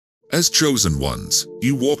As chosen ones,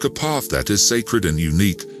 you walk a path that is sacred and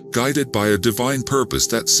unique, guided by a divine purpose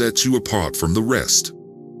that sets you apart from the rest.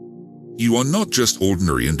 You are not just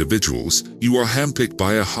ordinary individuals, you are handpicked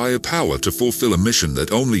by a higher power to fulfill a mission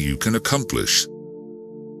that only you can accomplish.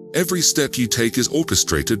 Every step you take is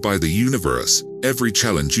orchestrated by the universe, every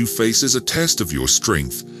challenge you face is a test of your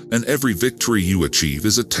strength, and every victory you achieve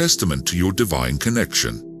is a testament to your divine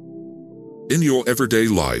connection. In your everyday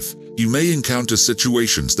life, you may encounter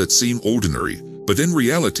situations that seem ordinary, but in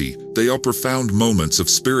reality, they are profound moments of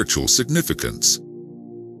spiritual significance.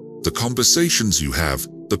 The conversations you have,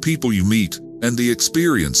 the people you meet, and the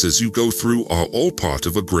experiences you go through are all part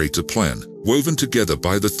of a greater plan, woven together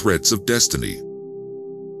by the threads of destiny.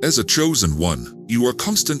 As a chosen one, you are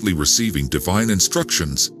constantly receiving divine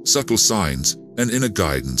instructions, subtle signs, and inner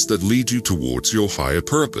guidance that lead you towards your higher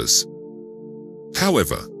purpose.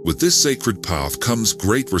 However, with this sacred path comes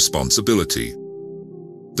great responsibility.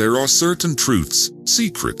 There are certain truths,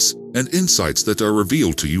 secrets, and insights that are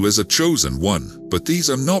revealed to you as a chosen one, but these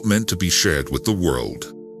are not meant to be shared with the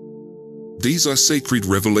world. These are sacred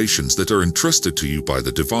revelations that are entrusted to you by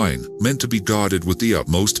the divine, meant to be guarded with the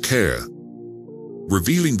utmost care.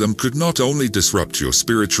 Revealing them could not only disrupt your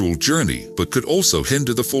spiritual journey, but could also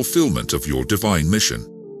hinder the fulfillment of your divine mission.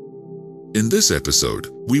 In this episode,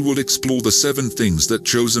 we will explore the 7 things that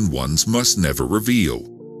chosen ones must never reveal.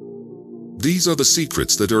 These are the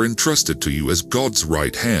secrets that are entrusted to you as God's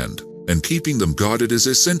right hand, and keeping them guarded is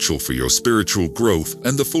essential for your spiritual growth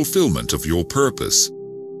and the fulfillment of your purpose.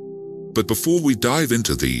 But before we dive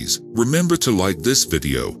into these, remember to like this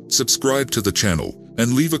video, subscribe to the channel,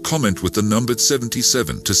 and leave a comment with the number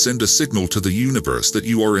 77 to send a signal to the universe that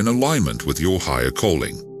you are in alignment with your higher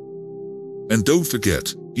calling. And don't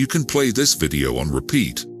forget, you can play this video on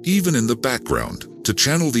repeat, even in the background, to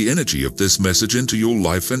channel the energy of this message into your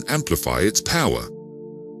life and amplify its power.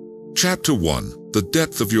 Chapter 1: The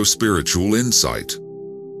Depth of Your Spiritual Insight.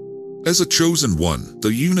 As a chosen one,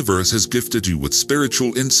 the universe has gifted you with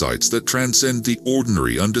spiritual insights that transcend the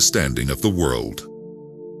ordinary understanding of the world.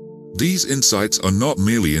 These insights are not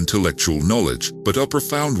merely intellectual knowledge, but are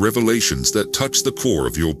profound revelations that touch the core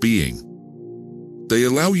of your being. They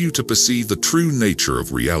allow you to perceive the true nature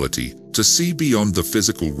of reality, to see beyond the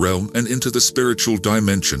physical realm and into the spiritual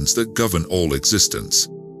dimensions that govern all existence.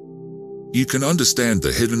 You can understand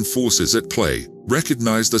the hidden forces at play,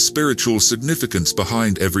 recognize the spiritual significance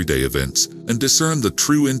behind everyday events, and discern the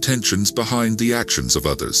true intentions behind the actions of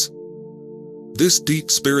others. This deep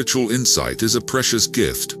spiritual insight is a precious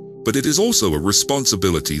gift, but it is also a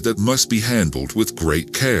responsibility that must be handled with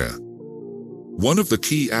great care. One of the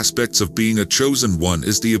key aspects of being a chosen one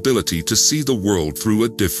is the ability to see the world through a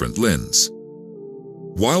different lens.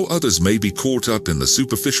 While others may be caught up in the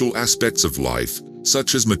superficial aspects of life,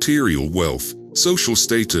 such as material wealth, social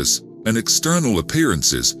status, and external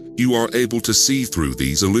appearances, you are able to see through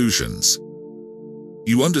these illusions.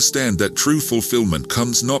 You understand that true fulfillment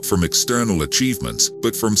comes not from external achievements,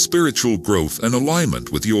 but from spiritual growth and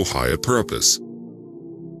alignment with your higher purpose.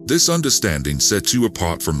 This understanding sets you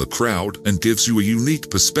apart from the crowd and gives you a unique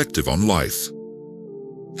perspective on life.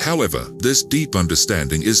 However, this deep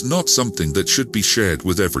understanding is not something that should be shared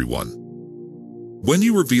with everyone. When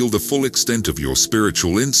you reveal the full extent of your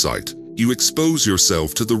spiritual insight, you expose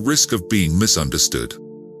yourself to the risk of being misunderstood.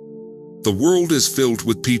 The world is filled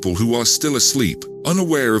with people who are still asleep,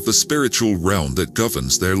 unaware of the spiritual realm that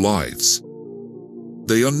governs their lives.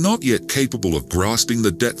 They are not yet capable of grasping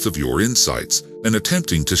the depth of your insights, and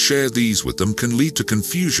attempting to share these with them can lead to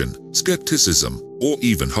confusion, skepticism, or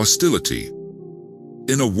even hostility.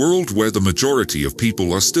 In a world where the majority of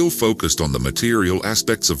people are still focused on the material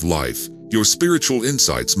aspects of life, your spiritual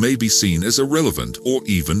insights may be seen as irrelevant or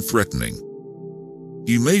even threatening.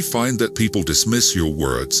 You may find that people dismiss your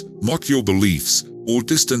words, mock your beliefs, or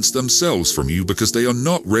distance themselves from you because they are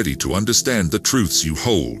not ready to understand the truths you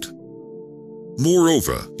hold.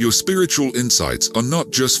 Moreover, your spiritual insights are not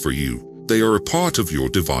just for you, they are a part of your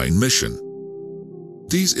divine mission.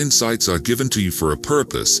 These insights are given to you for a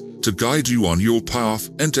purpose, to guide you on your path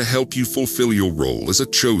and to help you fulfill your role as a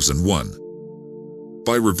chosen one.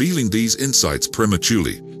 By revealing these insights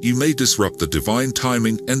prematurely, you may disrupt the divine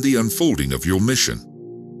timing and the unfolding of your mission.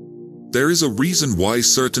 There is a reason why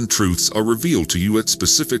certain truths are revealed to you at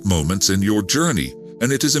specific moments in your journey,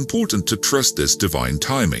 and it is important to trust this divine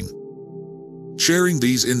timing. Sharing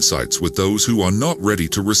these insights with those who are not ready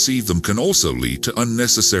to receive them can also lead to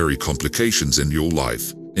unnecessary complications in your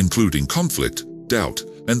life, including conflict, doubt,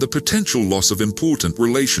 and the potential loss of important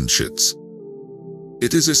relationships.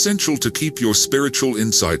 It is essential to keep your spiritual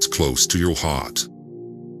insights close to your heart.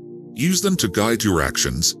 Use them to guide your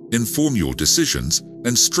actions, inform your decisions,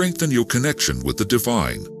 and strengthen your connection with the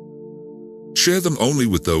divine. Share them only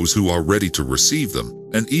with those who are ready to receive them,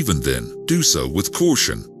 and even then, do so with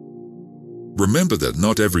caution. Remember that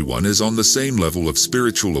not everyone is on the same level of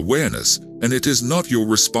spiritual awareness, and it is not your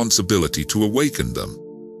responsibility to awaken them.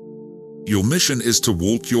 Your mission is to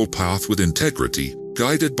walk your path with integrity,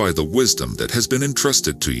 guided by the wisdom that has been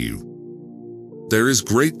entrusted to you. There is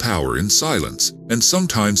great power in silence, and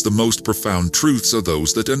sometimes the most profound truths are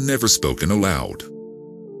those that are never spoken aloud.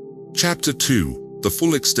 Chapter 2: The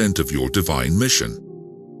full extent of your divine mission.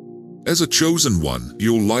 As a chosen one,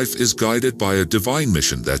 your life is guided by a divine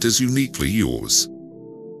mission that is uniquely yours.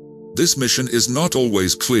 This mission is not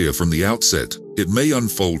always clear from the outset. It may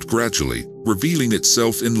unfold gradually, revealing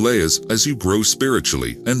itself in layers as you grow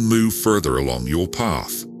spiritually and move further along your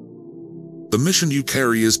path. The mission you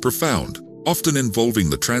carry is profound, often involving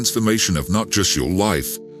the transformation of not just your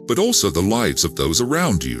life, but also the lives of those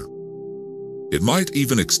around you. It might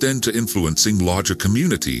even extend to influencing larger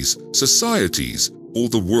communities, societies, or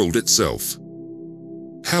the world itself.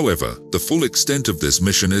 However, the full extent of this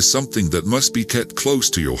mission is something that must be kept close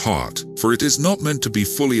to your heart, for it is not meant to be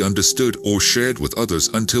fully understood or shared with others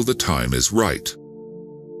until the time is right.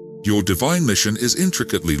 Your divine mission is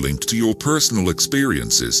intricately linked to your personal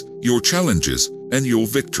experiences, your challenges, and your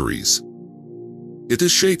victories. It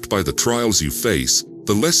is shaped by the trials you face,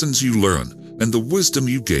 the lessons you learn, and the wisdom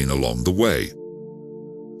you gain along the way.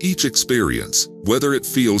 Each experience, whether it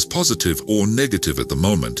feels positive or negative at the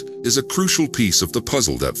moment, is a crucial piece of the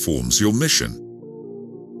puzzle that forms your mission.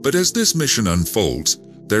 But as this mission unfolds,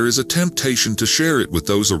 there is a temptation to share it with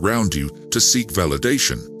those around you, to seek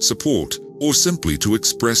validation, support, or simply to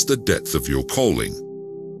express the depth of your calling.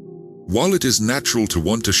 While it is natural to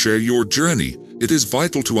want to share your journey, it is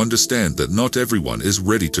vital to understand that not everyone is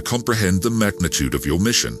ready to comprehend the magnitude of your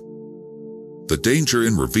mission. The danger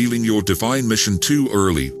in revealing your divine mission too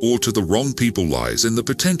early or to the wrong people lies in the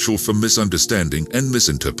potential for misunderstanding and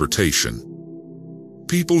misinterpretation.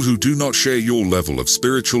 People who do not share your level of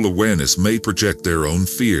spiritual awareness may project their own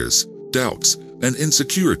fears, doubts, and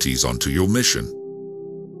insecurities onto your mission.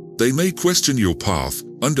 They may question your path,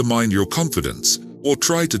 undermine your confidence, or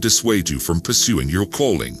try to dissuade you from pursuing your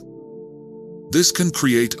calling. This can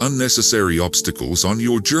create unnecessary obstacles on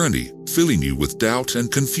your journey, filling you with doubt and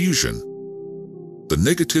confusion. The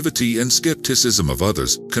negativity and skepticism of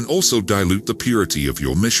others can also dilute the purity of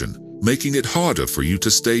your mission, making it harder for you to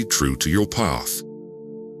stay true to your path.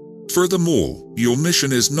 Furthermore, your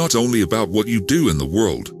mission is not only about what you do in the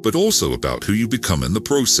world, but also about who you become in the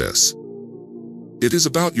process. It is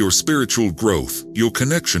about your spiritual growth, your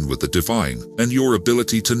connection with the divine, and your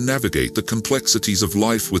ability to navigate the complexities of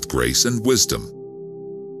life with grace and wisdom.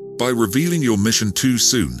 By revealing your mission too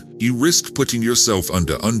soon, you risk putting yourself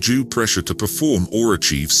under undue pressure to perform or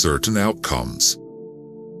achieve certain outcomes.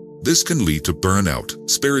 This can lead to burnout,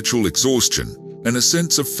 spiritual exhaustion, and a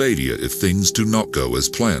sense of failure if things do not go as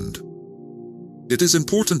planned. It is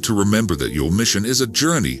important to remember that your mission is a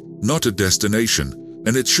journey, not a destination,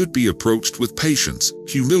 and it should be approached with patience,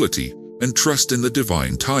 humility, and trust in the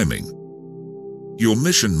divine timing. Your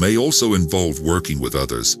mission may also involve working with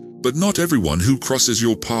others, but not everyone who crosses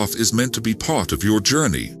your path is meant to be part of your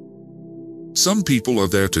journey. Some people are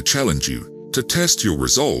there to challenge you, to test your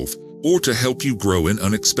resolve, or to help you grow in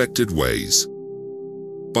unexpected ways.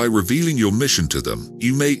 By revealing your mission to them,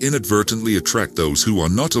 you may inadvertently attract those who are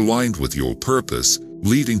not aligned with your purpose,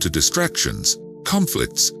 leading to distractions,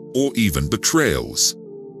 conflicts, or even betrayals.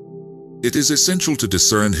 It is essential to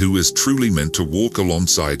discern who is truly meant to walk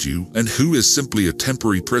alongside you and who is simply a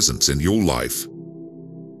temporary presence in your life.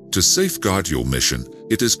 To safeguard your mission,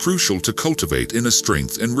 it is crucial to cultivate inner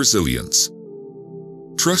strength and resilience.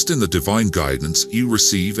 Trust in the divine guidance you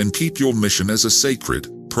receive and keep your mission as a sacred,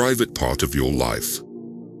 private part of your life.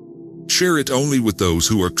 Share it only with those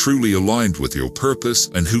who are truly aligned with your purpose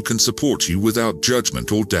and who can support you without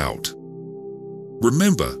judgment or doubt.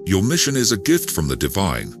 Remember, your mission is a gift from the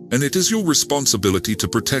divine, and it is your responsibility to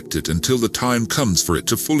protect it until the time comes for it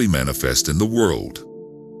to fully manifest in the world.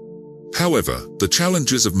 However, the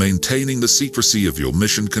challenges of maintaining the secrecy of your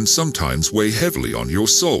mission can sometimes weigh heavily on your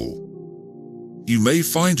soul. You may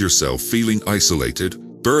find yourself feeling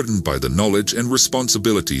isolated, burdened by the knowledge and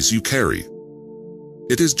responsibilities you carry.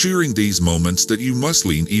 It is during these moments that you must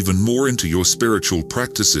lean even more into your spiritual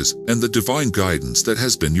practices and the divine guidance that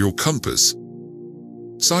has been your compass.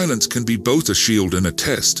 Silence can be both a shield and a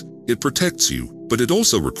test. It protects you, but it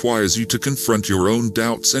also requires you to confront your own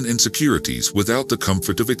doubts and insecurities without the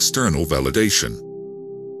comfort of external validation.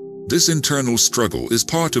 This internal struggle is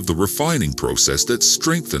part of the refining process that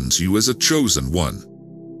strengthens you as a chosen one.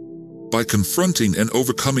 By confronting and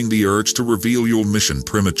overcoming the urge to reveal your mission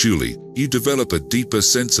prematurely, you develop a deeper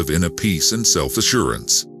sense of inner peace and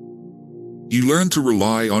self-assurance. You learn to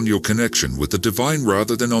rely on your connection with the divine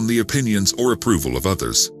rather than on the opinions or approval of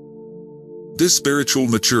others. This spiritual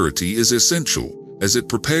maturity is essential, as it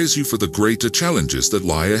prepares you for the greater challenges that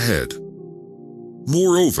lie ahead.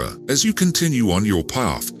 Moreover, as you continue on your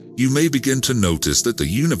path, you may begin to notice that the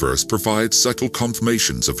universe provides subtle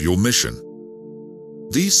confirmations of your mission.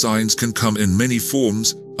 These signs can come in many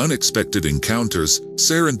forms: unexpected encounters,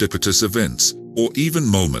 serendipitous events, or even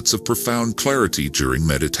moments of profound clarity during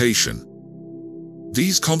meditation.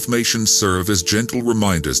 These confirmations serve as gentle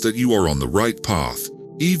reminders that you are on the right path,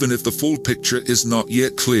 even if the full picture is not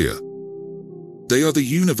yet clear. They are the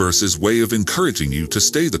universe's way of encouraging you to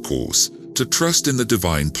stay the course, to trust in the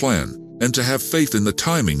divine plan, and to have faith in the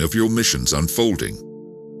timing of your mission's unfolding.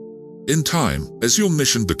 In time, as your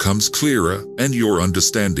mission becomes clearer and your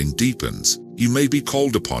understanding deepens, you may be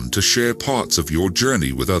called upon to share parts of your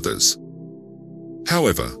journey with others.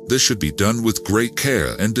 However, this should be done with great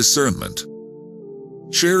care and discernment.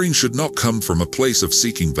 Sharing should not come from a place of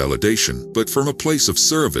seeking validation, but from a place of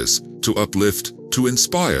service, to uplift, to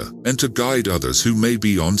inspire, and to guide others who may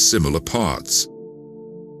be on similar paths.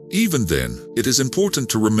 Even then, it is important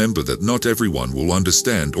to remember that not everyone will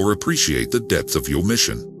understand or appreciate the depth of your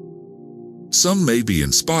mission. Some may be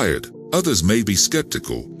inspired, others may be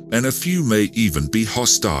skeptical, and a few may even be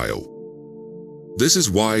hostile. This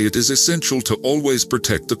is why it is essential to always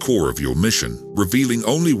protect the core of your mission, revealing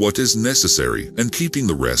only what is necessary and keeping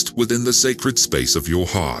the rest within the sacred space of your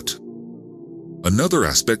heart. Another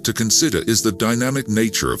aspect to consider is the dynamic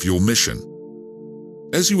nature of your mission.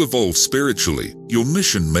 As you evolve spiritually, your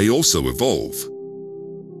mission may also evolve.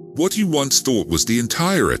 What you once thought was the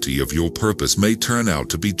entirety of your purpose may turn out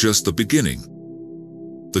to be just the beginning.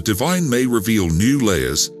 The divine may reveal new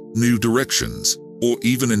layers, new directions, or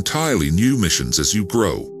even entirely new missions as you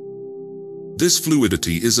grow. This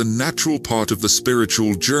fluidity is a natural part of the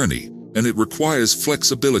spiritual journey, and it requires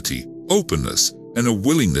flexibility, openness, and a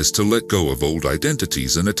willingness to let go of old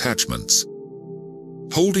identities and attachments.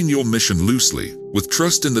 Holding your mission loosely, with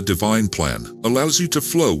trust in the divine plan, allows you to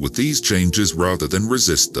flow with these changes rather than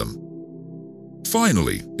resist them.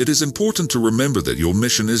 Finally, it is important to remember that your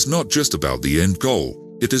mission is not just about the end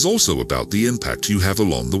goal, it is also about the impact you have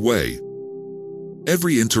along the way.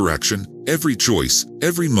 Every interaction, every choice,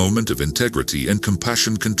 every moment of integrity and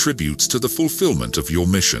compassion contributes to the fulfillment of your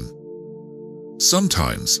mission.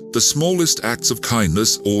 Sometimes, the smallest acts of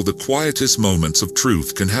kindness or the quietest moments of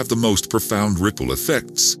truth can have the most profound ripple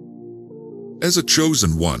effects. As a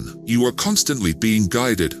chosen one, you are constantly being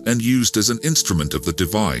guided and used as an instrument of the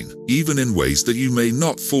divine, even in ways that you may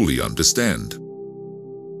not fully understand.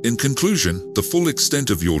 In conclusion, the full extent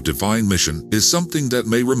of your divine mission is something that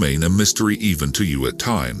may remain a mystery even to you at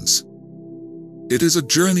times. It is a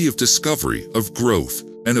journey of discovery, of growth,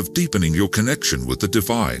 and of deepening your connection with the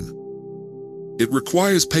divine. It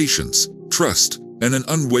requires patience, trust, and an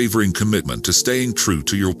unwavering commitment to staying true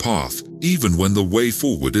to your path, even when the way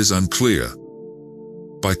forward is unclear.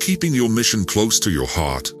 By keeping your mission close to your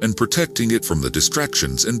heart and protecting it from the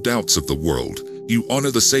distractions and doubts of the world, you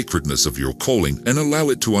honor the sacredness of your calling and allow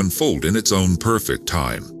it to unfold in its own perfect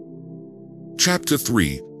time. Chapter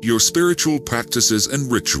 3: Your Spiritual Practices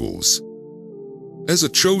and Rituals. As a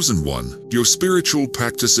chosen one, your spiritual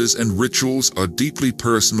practices and rituals are deeply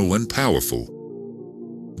personal and powerful.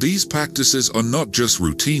 These practices are not just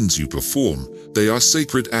routines you perform, they are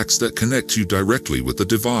sacred acts that connect you directly with the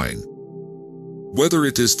divine. Whether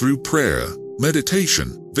it is through prayer,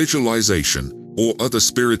 meditation, visualization, or other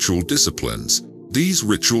spiritual disciplines, these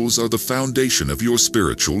rituals are the foundation of your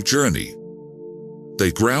spiritual journey.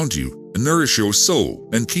 They ground you, nourish your soul,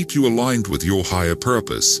 and keep you aligned with your higher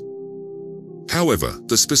purpose. However,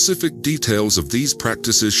 the specific details of these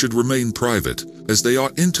practices should remain private, as they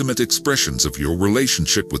are intimate expressions of your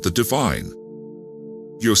relationship with the divine.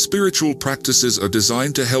 Your spiritual practices are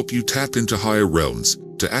designed to help you tap into higher realms,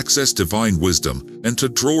 to access divine wisdom, and to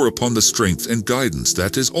draw upon the strength and guidance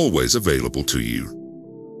that is always available to you.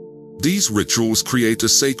 These rituals create a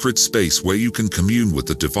sacred space where you can commune with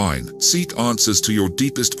the divine, seek answers to your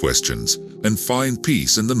deepest questions, and find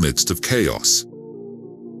peace in the midst of chaos.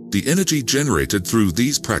 The energy generated through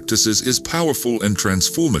these practices is powerful and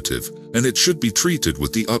transformative, and it should be treated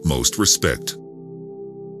with the utmost respect.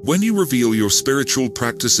 When you reveal your spiritual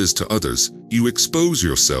practices to others, you expose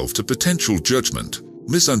yourself to potential judgment,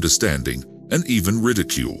 misunderstanding, and even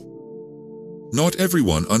ridicule. Not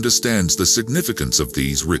everyone understands the significance of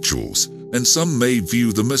these rituals, and some may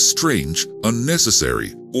view them as strange,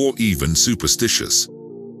 unnecessary, or even superstitious.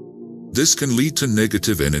 This can lead to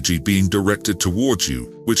negative energy being directed towards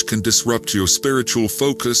you, which can disrupt your spiritual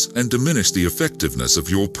focus and diminish the effectiveness of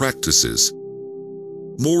your practices.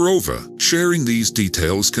 Moreover, sharing these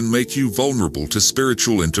details can make you vulnerable to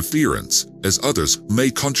spiritual interference, as others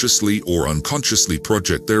may consciously or unconsciously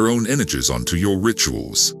project their own energies onto your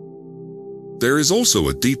rituals. There is also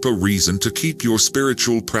a deeper reason to keep your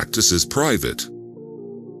spiritual practices private.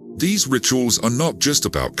 These rituals are not just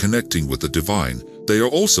about connecting with the divine, they are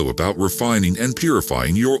also about refining and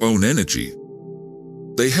purifying your own energy.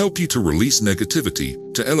 They help you to release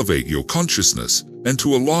negativity, to elevate your consciousness, and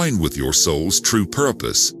to align with your soul's true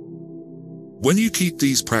purpose. When you keep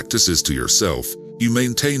these practices to yourself, you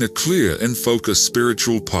maintain a clear and focused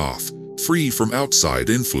spiritual path, free from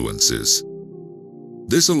outside influences.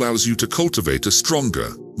 This allows you to cultivate a stronger,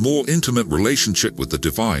 more intimate relationship with the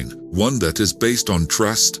divine, one that is based on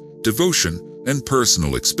trust, devotion, and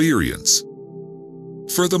personal experience.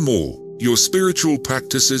 Furthermore, your spiritual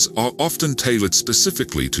practices are often tailored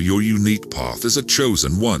specifically to your unique path as a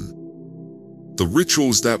chosen one. The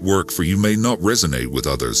rituals that work for you may not resonate with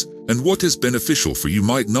others, and what is beneficial for you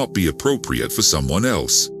might not be appropriate for someone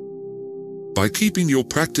else. By keeping your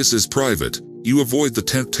practices private, you avoid the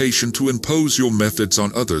temptation to impose your methods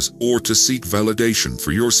on others or to seek validation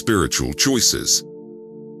for your spiritual choices.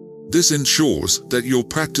 This ensures that your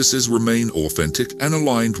practices remain authentic and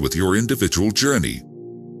aligned with your individual journey.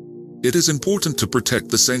 It is important to protect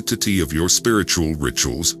the sanctity of your spiritual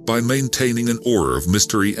rituals by maintaining an aura of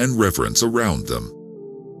mystery and reverence around them.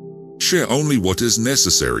 Share only what is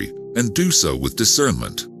necessary, and do so with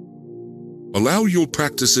discernment. Allow your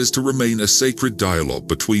practices to remain a sacred dialogue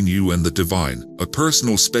between you and the divine, a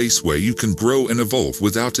personal space where you can grow and evolve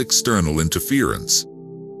without external interference.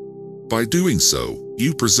 By doing so,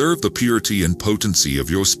 you preserve the purity and potency of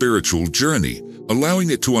your spiritual journey, allowing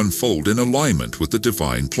it to unfold in alignment with the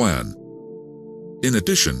divine plan. In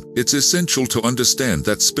addition, it's essential to understand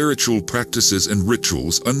that spiritual practices and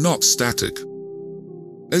rituals are not static.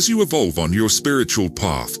 As you evolve on your spiritual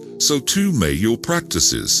path, so too may your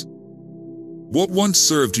practices. What once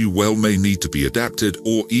served you well may need to be adapted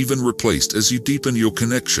or even replaced as you deepen your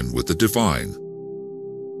connection with the divine.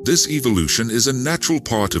 This evolution is a natural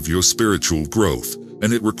part of your spiritual growth,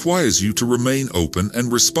 and it requires you to remain open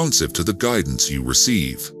and responsive to the guidance you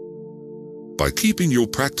receive. By keeping your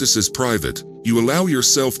practices private, you allow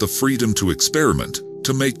yourself the freedom to experiment,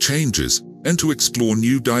 to make changes, and to explore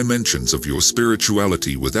new dimensions of your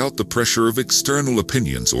spirituality without the pressure of external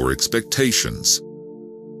opinions or expectations.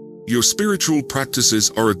 Your spiritual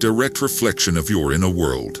practices are a direct reflection of your inner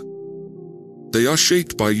world. They are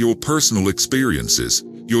shaped by your personal experiences,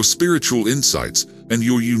 your spiritual insights, and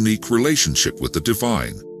your unique relationship with the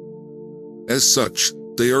divine. As such,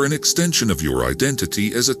 they are an extension of your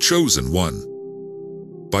identity as a chosen one.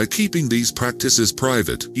 By keeping these practices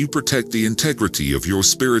private, you protect the integrity of your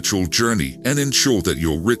spiritual journey and ensure that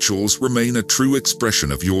your rituals remain a true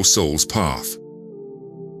expression of your soul's path.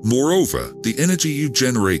 Moreover, the energy you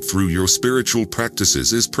generate through your spiritual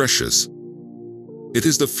practices is precious. It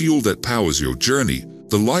is the fuel that powers your journey,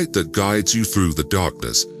 the light that guides you through the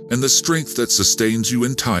darkness, and the strength that sustains you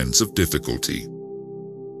in times of difficulty.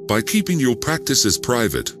 By keeping your practices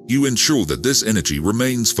private, you ensure that this energy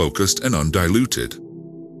remains focused and undiluted.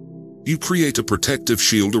 You create a protective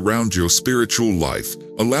shield around your spiritual life,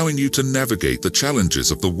 allowing you to navigate the challenges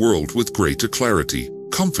of the world with greater clarity,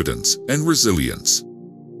 confidence, and resilience.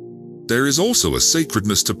 There is also a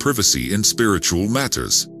sacredness to privacy in spiritual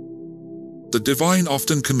matters. The divine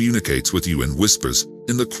often communicates with you in whispers,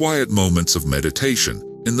 in the quiet moments of meditation,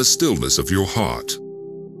 in the stillness of your heart.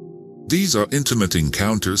 These are intimate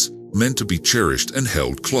encounters, meant to be cherished and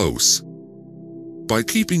held close. By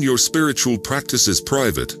keeping your spiritual practices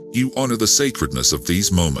private, you honor the sacredness of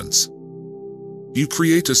these moments. You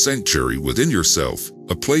create a sanctuary within yourself,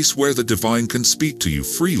 a place where the divine can speak to you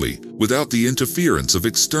freely, without the interference of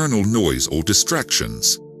external noise or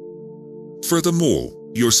distractions. Furthermore,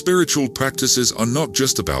 your spiritual practices are not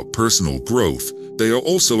just about personal growth, they are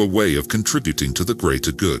also a way of contributing to the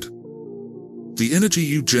greater good. The energy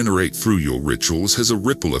you generate through your rituals has a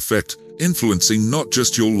ripple effect, influencing not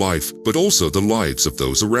just your life, but also the lives of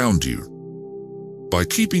those around you. By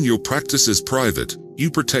keeping your practices private, you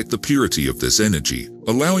protect the purity of this energy,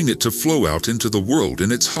 allowing it to flow out into the world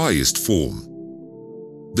in its highest form.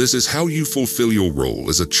 This is how you fulfill your role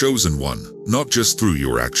as a chosen one, not just through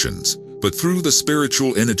your actions, but through the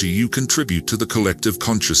spiritual energy you contribute to the collective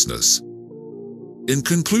consciousness. In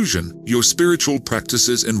conclusion, your spiritual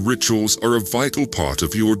practices and rituals are a vital part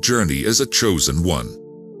of your journey as a chosen one.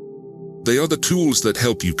 They are the tools that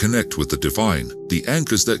help you connect with the divine, the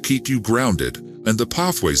anchors that keep you grounded, and the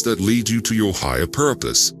pathways that lead you to your higher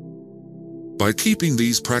purpose. By keeping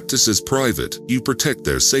these practices private, you protect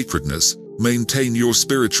their sacredness, maintain your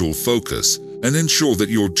spiritual focus, and ensure that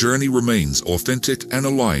your journey remains authentic and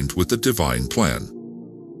aligned with the divine plan.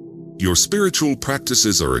 Your spiritual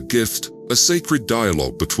practices are a gift, a sacred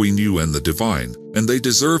dialogue between you and the divine, and they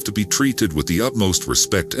deserve to be treated with the utmost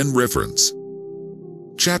respect and reverence.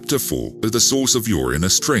 Chapter 4: The source of your inner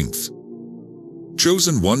strength.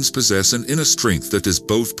 Chosen ones possess an inner strength that is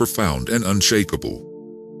both profound and unshakable.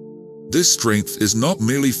 This strength is not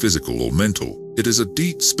merely physical or mental, it is a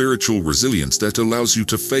deep spiritual resilience that allows you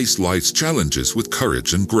to face life's challenges with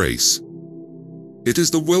courage and grace. It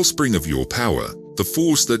is the wellspring of your power, the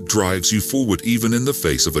force that drives you forward even in the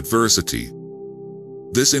face of adversity.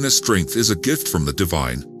 This inner strength is a gift from the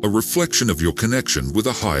divine, a reflection of your connection with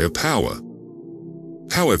a higher power.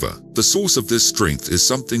 However, the source of this strength is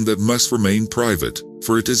something that must remain private,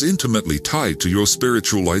 for it is intimately tied to your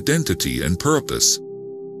spiritual identity and purpose.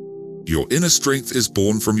 Your inner strength is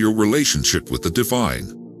born from your relationship with the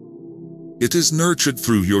divine. It is nurtured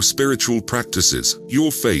through your spiritual practices,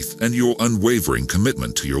 your faith, and your unwavering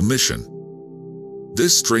commitment to your mission.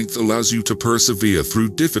 This strength allows you to persevere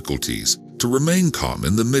through difficulties, to remain calm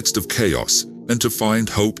in the midst of chaos, and to find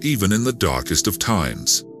hope even in the darkest of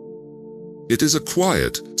times. It is a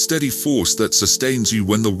quiet, steady force that sustains you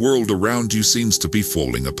when the world around you seems to be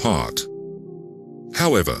falling apart.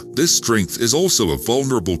 However, this strength is also a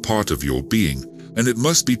vulnerable part of your being, and it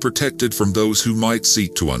must be protected from those who might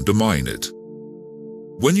seek to undermine it.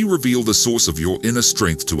 When you reveal the source of your inner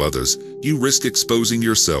strength to others, you risk exposing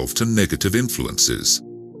yourself to negative influences.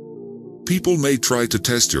 People may try to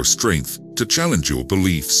test your strength, to challenge your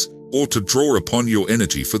beliefs, or to draw upon your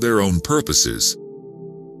energy for their own purposes.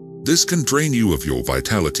 This can drain you of your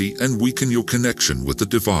vitality and weaken your connection with the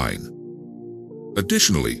divine.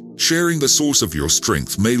 Additionally, sharing the source of your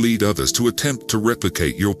strength may lead others to attempt to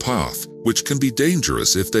replicate your path, which can be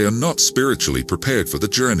dangerous if they are not spiritually prepared for the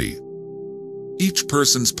journey. Each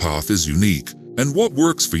person's path is unique, and what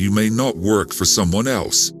works for you may not work for someone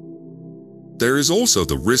else. There is also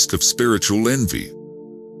the risk of spiritual envy.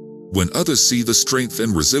 When others see the strength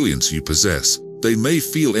and resilience you possess, they may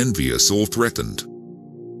feel envious or threatened.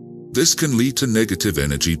 This can lead to negative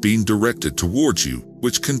energy being directed towards you,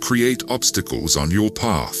 which can create obstacles on your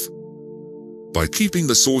path. By keeping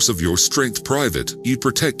the source of your strength private, you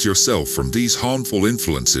protect yourself from these harmful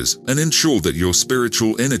influences and ensure that your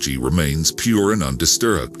spiritual energy remains pure and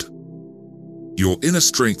undisturbed. Your inner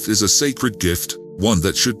strength is a sacred gift, one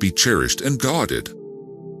that should be cherished and guarded.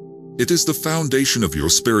 It is the foundation of your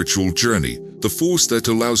spiritual journey, the force that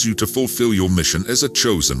allows you to fulfill your mission as a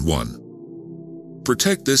chosen one.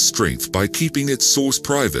 Protect this strength by keeping its source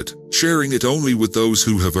private, sharing it only with those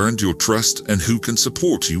who have earned your trust and who can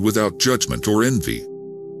support you without judgment or envy.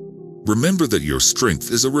 Remember that your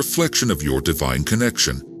strength is a reflection of your divine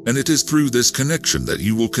connection, and it is through this connection that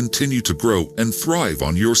you will continue to grow and thrive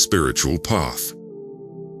on your spiritual path.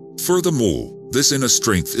 Furthermore, this inner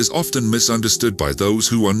strength is often misunderstood by those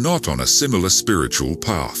who are not on a similar spiritual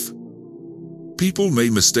path. People may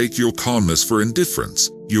mistake your calmness for indifference,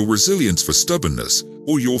 your resilience for stubbornness,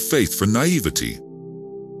 or your faith for naivety.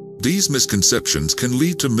 These misconceptions can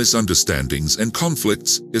lead to misunderstandings and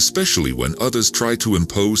conflicts, especially when others try to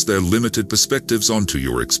impose their limited perspectives onto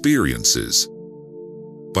your experiences.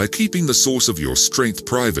 By keeping the source of your strength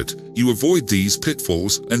private, you avoid these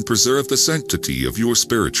pitfalls and preserve the sanctity of your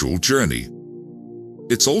spiritual journey.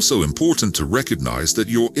 It's also important to recognize that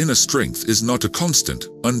your inner strength is not a constant,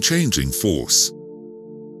 unchanging force.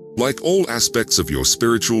 Like all aspects of your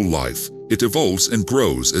spiritual life, it evolves and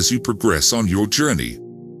grows as you progress on your journey.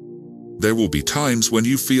 There will be times when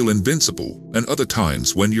you feel invincible, and other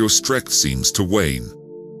times when your strength seems to wane.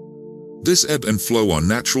 This ebb and flow are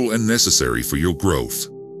natural and necessary for your growth.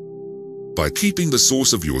 By keeping the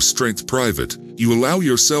source of your strength private, you allow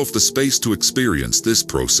yourself the space to experience this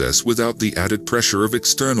process without the added pressure of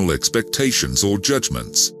external expectations or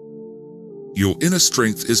judgments. Your inner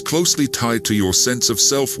strength is closely tied to your sense of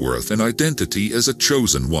self-worth and identity as a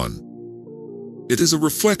chosen one. It is a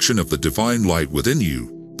reflection of the divine light within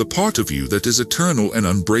you, the part of you that is eternal and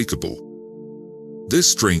unbreakable. This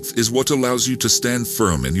strength is what allows you to stand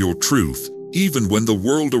firm in your truth, even when the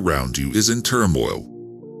world around you is in turmoil.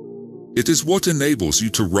 It is what enables you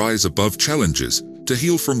to rise above challenges, to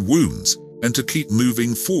heal from wounds, and to keep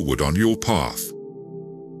moving forward on your path.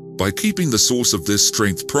 By keeping the source of this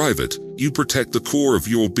strength private, you protect the core of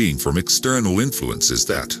your being from external influences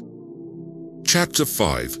that. Chapter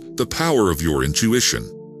 5: The Power of Your Intuition.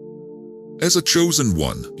 As a chosen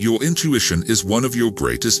one, your intuition is one of your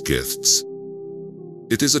greatest gifts.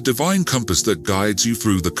 It is a divine compass that guides you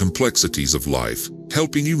through the complexities of life,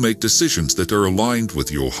 helping you make decisions that are aligned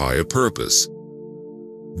with your higher purpose.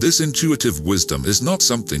 This intuitive wisdom is not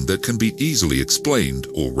something that can be easily explained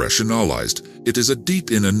or rationalized. It is a deep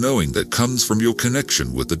inner knowing that comes from your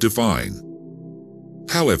connection with the divine.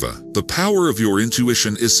 However, the power of your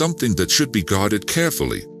intuition is something that should be guarded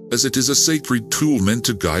carefully, as it is a sacred tool meant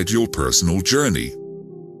to guide your personal journey.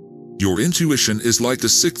 Your intuition is like a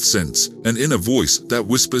sixth sense, an inner voice that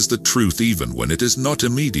whispers the truth even when it is not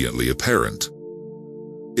immediately apparent.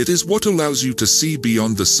 It is what allows you to see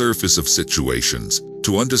beyond the surface of situations,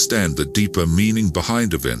 to understand the deeper meaning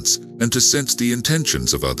behind events, and to sense the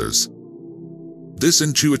intentions of others. This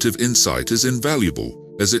intuitive insight is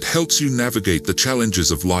invaluable, as it helps you navigate the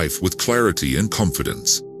challenges of life with clarity and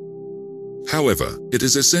confidence. However, it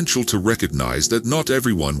is essential to recognize that not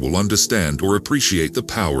everyone will understand or appreciate the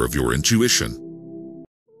power of your intuition.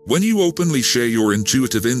 When you openly share your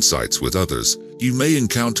intuitive insights with others, you may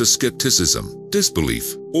encounter skepticism,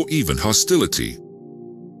 disbelief, or even hostility.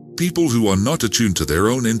 People who are not attuned to their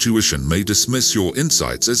own intuition may dismiss your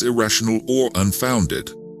insights as irrational or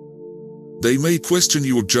unfounded. They may question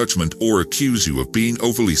your judgment or accuse you of being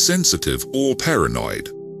overly sensitive or paranoid.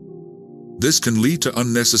 This can lead to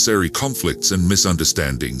unnecessary conflicts and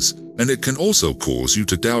misunderstandings, and it can also cause you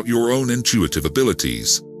to doubt your own intuitive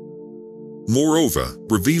abilities. Moreover,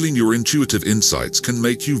 revealing your intuitive insights can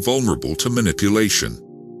make you vulnerable to manipulation.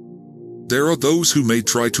 There are those who may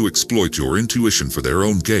try to exploit your intuition for their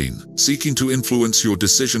own gain, seeking to influence your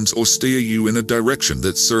decisions or steer you in a direction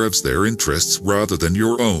that serves their interests rather than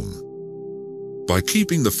your own. By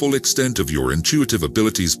keeping the full extent of your intuitive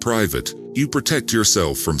abilities private, you protect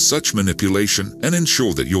yourself from such manipulation and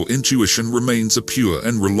ensure that your intuition remains a pure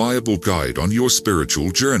and reliable guide on your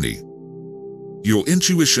spiritual journey. Your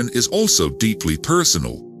intuition is also deeply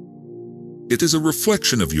personal. It is a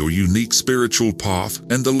reflection of your unique spiritual path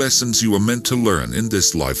and the lessons you are meant to learn in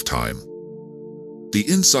this lifetime. The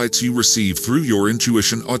insights you receive through your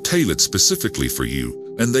intuition are tailored specifically for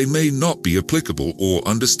you, and they may not be applicable or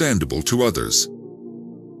understandable to others.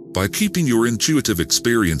 By keeping your intuitive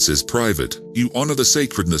experiences private, you honor the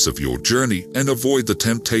sacredness of your journey and avoid the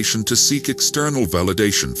temptation to seek external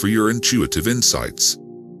validation for your intuitive insights.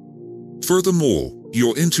 Furthermore,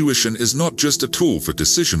 your intuition is not just a tool for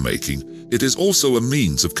decision-making, it is also a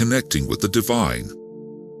means of connecting with the divine.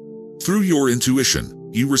 Through your intuition,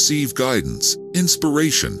 you receive guidance,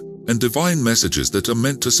 inspiration, and divine messages that are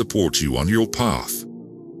meant to support you on your path.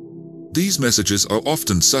 These messages are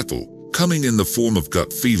often subtle, coming in the form of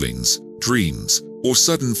gut feelings, dreams, or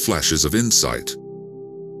sudden flashes of insight.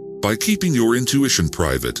 By keeping your intuition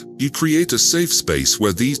private, you create a safe space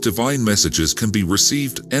where these divine messages can be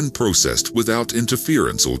received and processed without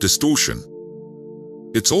interference or distortion.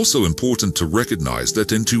 It's also important to recognize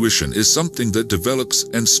that intuition is something that develops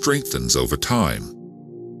and strengthens over time.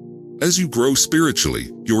 As you grow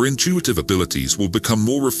spiritually, your intuitive abilities will become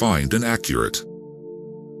more refined and accurate.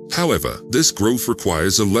 However, this growth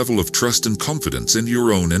requires a level of trust and confidence in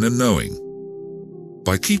your own inner knowing.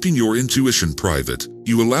 By keeping your intuition private,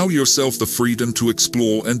 you allow yourself the freedom to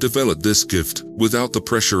explore and develop this gift without the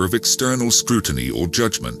pressure of external scrutiny or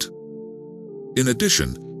judgment. In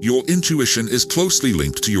addition, your intuition is closely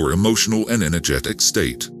linked to your emotional and energetic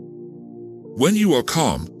state. When you are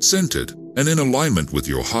calm, centered, and in alignment with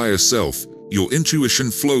your higher self, your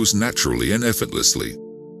intuition flows naturally and effortlessly.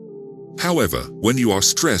 However, when you are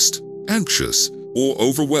stressed, anxious, or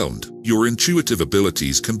overwhelmed, your intuitive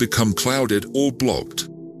abilities can become clouded or blocked.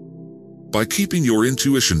 By keeping your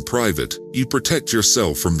intuition private, you protect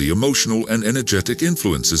yourself from the emotional and energetic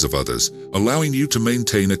influences of others, allowing you to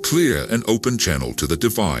maintain a clear and open channel to the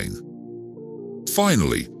divine.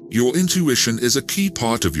 Finally, your intuition is a key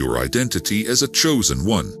part of your identity as a chosen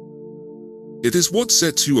one. It is what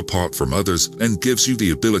sets you apart from others and gives you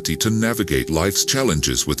the ability to navigate life's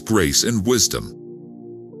challenges with grace and wisdom.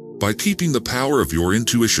 By keeping the power of your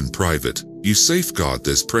intuition private, you safeguard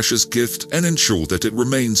this precious gift and ensure that it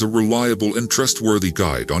remains a reliable and trustworthy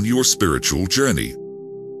guide on your spiritual journey.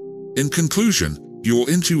 In conclusion, your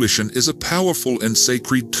intuition is a powerful and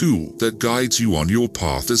sacred tool that guides you on your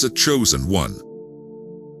path as a chosen one.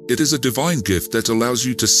 It is a divine gift that allows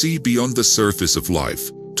you to see beyond the surface of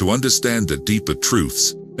life, to understand the deeper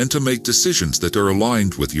truths, and to make decisions that are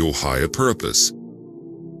aligned with your higher purpose.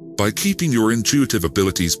 By keeping your intuitive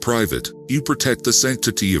abilities private, you protect the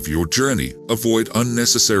sanctity of your journey, avoid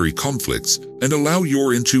unnecessary conflicts, and allow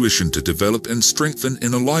your intuition to develop and strengthen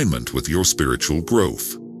in alignment with your spiritual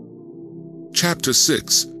growth. Chapter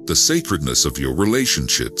 6: The Sacredness of Your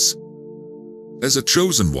Relationships. As a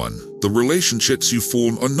chosen one, the relationships you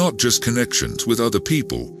form are not just connections with other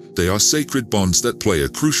people, they are sacred bonds that play a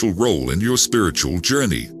crucial role in your spiritual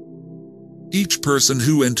journey. Each person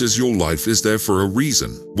who enters your life is there for a reason,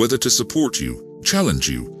 whether to support you, challenge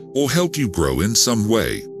you, or help you grow in some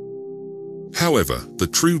way. However, the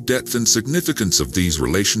true depth and significance of these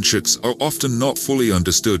relationships are often not fully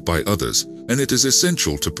understood by others, and it is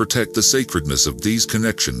essential to protect the sacredness of these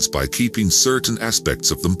connections by keeping certain aspects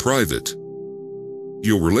of them private.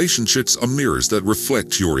 Your relationships are mirrors that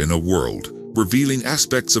reflect your inner world, revealing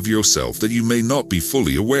aspects of yourself that you may not be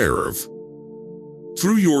fully aware of.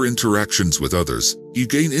 Through your interactions with others, you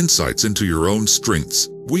gain insights into your own strengths,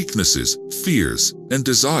 weaknesses, fears, and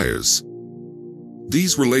desires.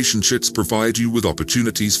 These relationships provide you with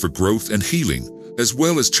opportunities for growth and healing, as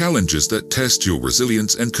well as challenges that test your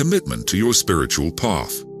resilience and commitment to your spiritual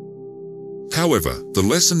path. However, the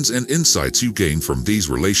lessons and insights you gain from these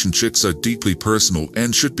relationships are deeply personal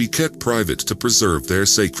and should be kept private to preserve their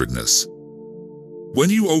sacredness. When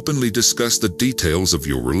you openly discuss the details of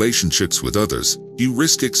your relationships with others, you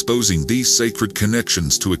risk exposing these sacred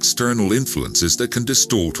connections to external influences that can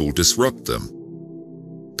distort or disrupt them.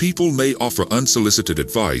 People may offer unsolicited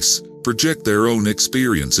advice, project their own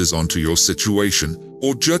experiences onto your situation,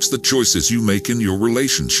 or judge the choices you make in your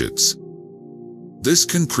relationships. This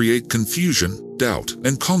can create confusion, doubt,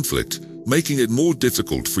 and conflict, making it more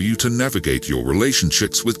difficult for you to navigate your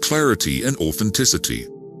relationships with clarity and authenticity.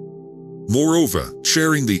 Moreover,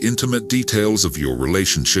 sharing the intimate details of your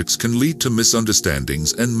relationships can lead to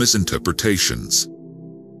misunderstandings and misinterpretations.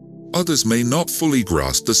 Others may not fully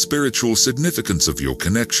grasp the spiritual significance of your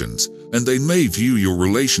connections, and they may view your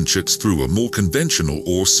relationships through a more conventional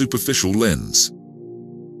or superficial lens.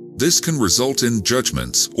 This can result in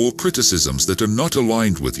judgments or criticisms that are not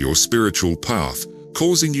aligned with your spiritual path,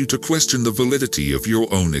 causing you to question the validity of your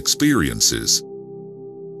own experiences.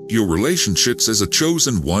 Your relationships as a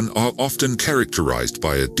chosen one are often characterized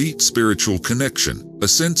by a deep spiritual connection, a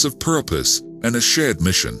sense of purpose, and a shared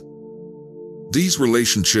mission. These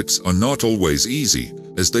relationships are not always easy,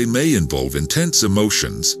 as they may involve intense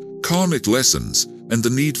emotions, karmic lessons, and the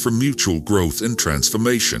need for mutual growth and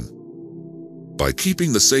transformation. By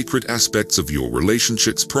keeping the sacred aspects of your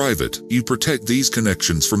relationships private, you protect these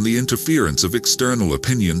connections from the interference of external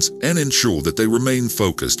opinions and ensure that they remain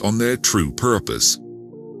focused on their true purpose.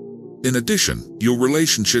 In addition, your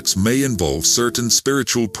relationships may involve certain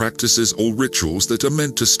spiritual practices or rituals that are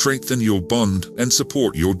meant to strengthen your bond and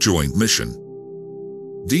support your joint mission.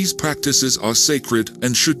 These practices are sacred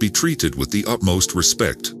and should be treated with the utmost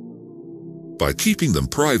respect. By keeping them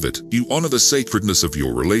private, you honor the sacredness of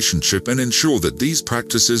your relationship and ensure that these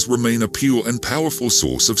practices remain a pure and powerful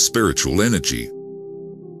source of spiritual energy.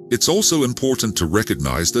 It's also important to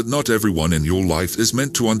recognize that not everyone in your life is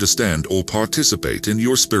meant to understand or participate in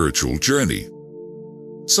your spiritual journey.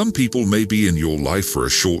 Some people may be in your life for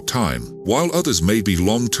a short time, while others may be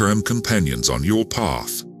long-term companions on your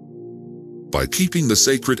path. By keeping the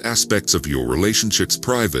sacred aspects of your relationships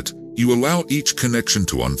private, you allow each connection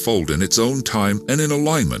to unfold in its own time and in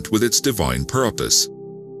alignment with its divine purpose.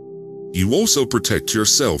 You also protect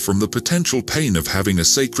yourself from the potential pain of having a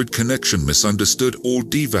sacred connection misunderstood or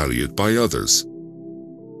devalued by others.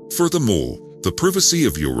 Furthermore, the privacy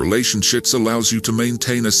of your relationships allows you to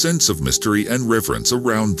maintain a sense of mystery and reverence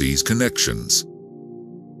around these connections.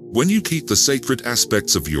 When you keep the sacred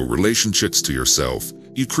aspects of your relationships to yourself,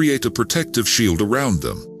 you create a protective shield around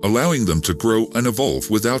them, allowing them to grow and evolve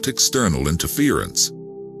without external interference.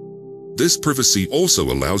 This privacy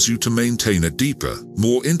also allows you to maintain a deeper,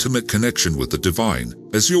 more intimate connection with the divine,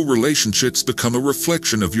 as your relationships become a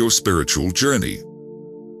reflection of your spiritual journey.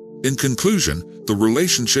 In conclusion, the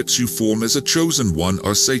relationships you form as a chosen one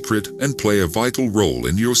are sacred and play a vital role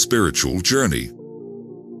in your spiritual journey.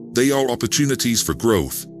 They are opportunities for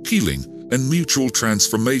growth, healing, and mutual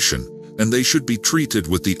transformation, and they should be treated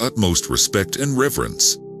with the utmost respect and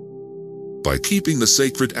reverence. By keeping the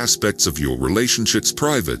sacred aspects of your relationships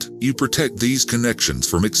private, you protect these connections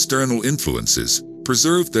from external influences,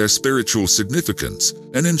 preserve their spiritual significance,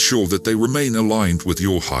 and ensure that they remain aligned with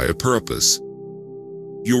your higher purpose.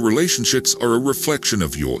 Your relationships are a reflection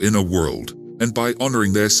of your inner world, and by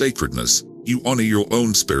honoring their sacredness, you honor your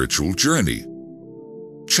own spiritual journey.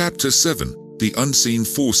 Chapter 7: The Unseen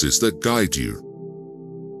Forces That Guide You.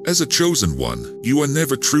 As a chosen one, you are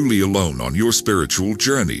never truly alone on your spiritual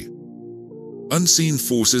journey. Unseen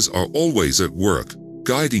forces are always at work,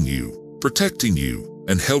 guiding you, protecting you,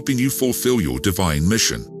 and helping you fulfill your divine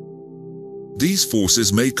mission. These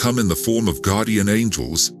forces may come in the form of guardian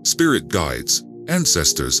angels, spirit guides,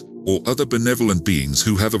 ancestors, or other benevolent beings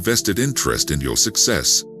who have a vested interest in your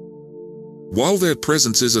success. While their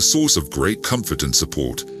presence is a source of great comfort and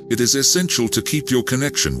support, it is essential to keep your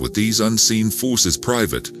connection with these unseen forces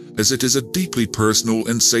private, as it is a deeply personal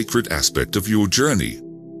and sacred aspect of your journey.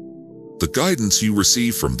 The guidance you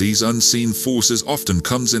receive from these unseen forces often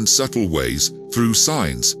comes in subtle ways, through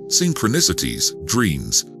signs, synchronicities,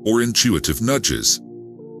 dreams, or intuitive nudges.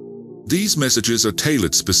 These messages are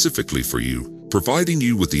tailored specifically for you, providing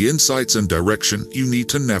you with the insights and direction you need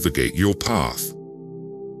to navigate your path.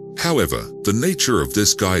 However, the nature of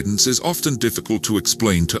this guidance is often difficult to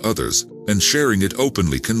explain to others, and sharing it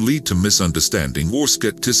openly can lead to misunderstanding or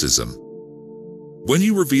skepticism. When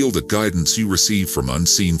you reveal the guidance you receive from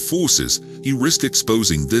unseen forces, you risk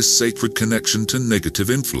exposing this sacred connection to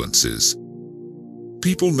negative influences.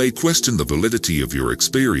 People may question the validity of your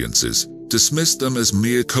experiences, dismiss them as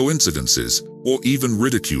mere coincidences, or even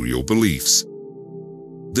ridicule your beliefs.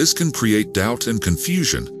 This can create doubt and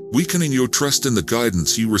confusion, weakening your trust in the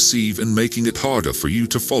guidance you receive and making it harder for you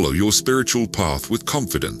to follow your spiritual path with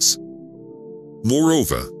confidence.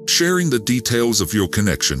 Moreover, sharing the details of your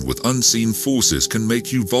connection with unseen forces can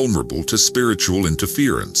make you vulnerable to spiritual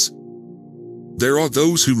interference. There are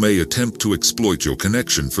those who may attempt to exploit your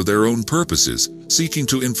connection for their own purposes, seeking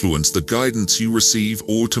to influence the guidance you receive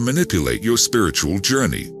or to manipulate your spiritual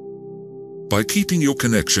journey. By keeping your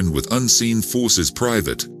connection with unseen forces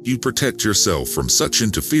private, you protect yourself from such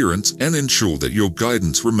interference and ensure that your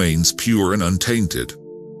guidance remains pure and untainted.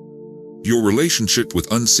 Your relationship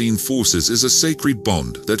with unseen forces is a sacred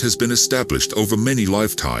bond that has been established over many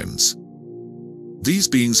lifetimes. These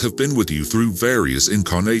beings have been with you through various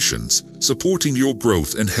incarnations, supporting your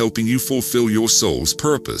growth and helping you fulfill your soul's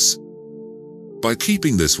purpose. By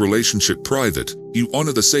keeping this relationship private, you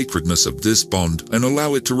honor the sacredness of this bond and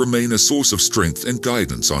allow it to remain a source of strength and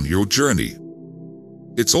guidance on your journey.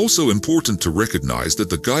 It's also important to recognize that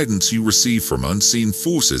the guidance you receive from unseen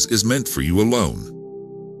forces is meant for you alone.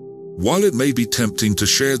 While it may be tempting to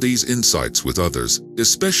share these insights with others,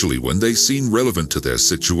 especially when they seem relevant to their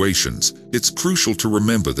situations, it's crucial to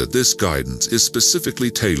remember that this guidance is specifically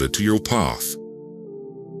tailored to your path.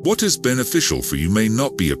 What is beneficial for you may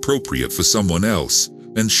not be appropriate for someone else,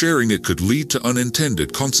 and sharing it could lead to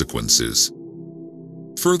unintended consequences.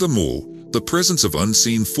 Furthermore, the presence of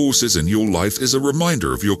unseen forces in your life is a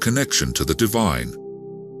reminder of your connection to the divine.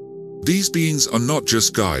 These beings are not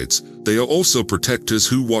just guides, they are also protectors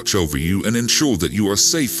who watch over you and ensure that you are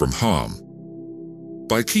safe from harm.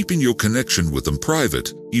 By keeping your connection with them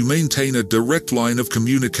private, you maintain a direct line of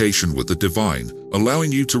communication with the divine,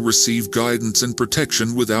 allowing you to receive guidance and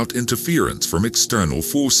protection without interference from external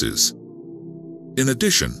forces. In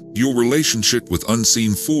addition, your relationship with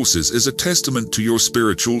unseen forces is a testament to your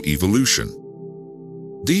spiritual evolution.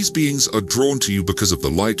 These beings are drawn to you because of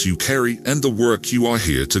the light you carry and the work you are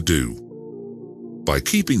here to do. By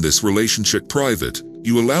keeping this relationship private,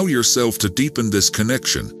 you allow yourself to deepen this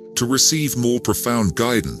connection, to receive more profound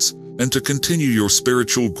guidance, and to continue your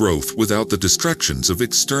spiritual growth without the distractions of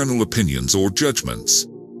external opinions or judgments.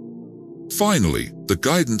 Finally, the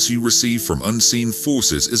guidance you receive from unseen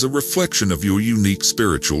forces is a reflection of your unique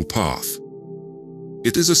spiritual path.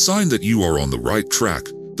 It is a sign that you are on the right track,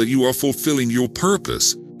 that you are fulfilling your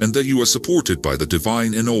purpose, and that you are supported by the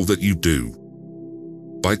divine in all that you do.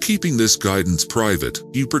 By keeping this guidance private,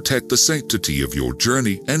 you protect the sanctity of your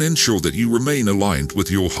journey and ensure that you remain aligned with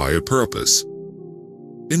your higher purpose.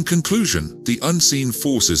 In conclusion, the unseen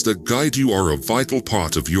forces that guide you are a vital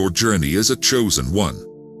part of your journey as a chosen one.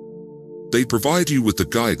 They provide you with the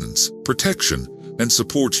guidance, protection, and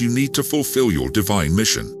support you need to fulfill your divine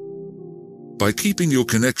mission. By keeping your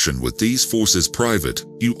connection with these forces private,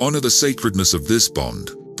 you honor the sacredness of this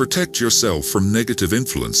bond, protect yourself from negative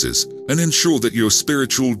influences, and ensure that your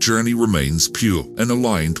spiritual journey remains pure and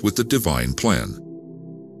aligned with the divine plan.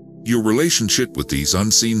 Your relationship with these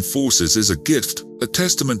unseen forces is a gift, a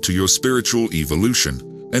testament to your spiritual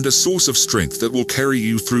evolution, and a source of strength that will carry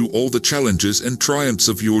you through all the challenges and triumphs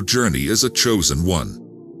of your journey as a chosen one.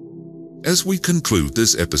 As we conclude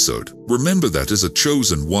this episode, remember that as a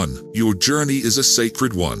chosen one, your journey is a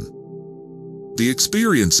sacred one. The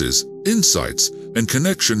experiences, insights, and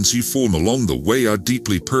connections you form along the way are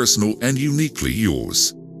deeply personal and uniquely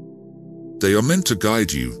yours. They are meant to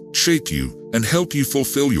guide you, shape you, and help you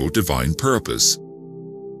fulfill your divine purpose.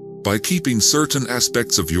 By keeping certain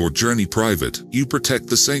aspects of your journey private, you protect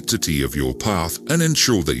the sanctity of your path and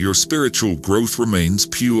ensure that your spiritual growth remains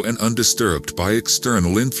pure and undisturbed by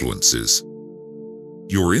external influences.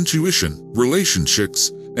 Your intuition,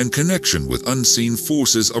 relationships, and connection with unseen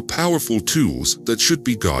forces are powerful tools that should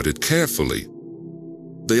be guarded carefully.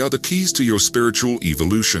 They are the keys to your spiritual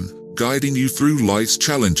evolution, guiding you through life's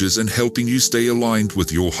challenges and helping you stay aligned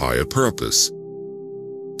with your higher purpose.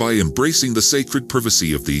 By embracing the sacred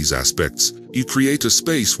privacy of these aspects, you create a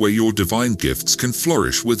space where your divine gifts can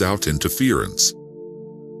flourish without interference.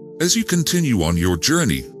 As you continue on your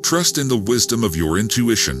journey, trust in the wisdom of your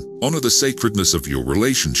intuition, honor the sacredness of your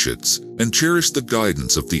relationships, and cherish the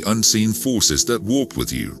guidance of the unseen forces that walk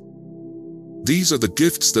with you. These are the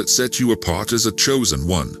gifts that set you apart as a chosen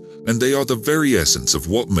one, and they are the very essence of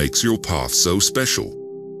what makes your path so special.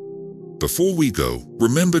 Before we go,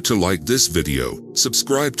 remember to like this video,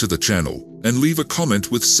 subscribe to the channel, and leave a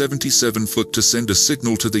comment with 77 foot to send a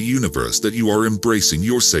signal to the universe that you are embracing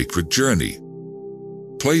your sacred journey.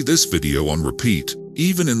 Play this video on repeat,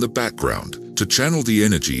 even in the background, to channel the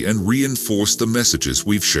energy and reinforce the messages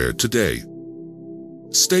we've shared today.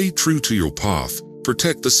 Stay true to your path,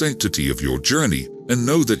 protect the sanctity of your journey, and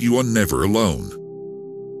know that you are never alone.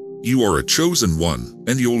 You are a chosen one,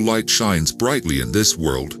 and your light shines brightly in this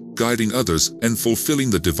world, guiding others and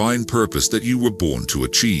fulfilling the divine purpose that you were born to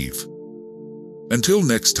achieve. Until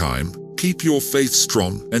next time, keep your faith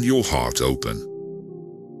strong and your heart open.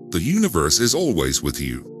 The universe is always with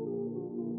you.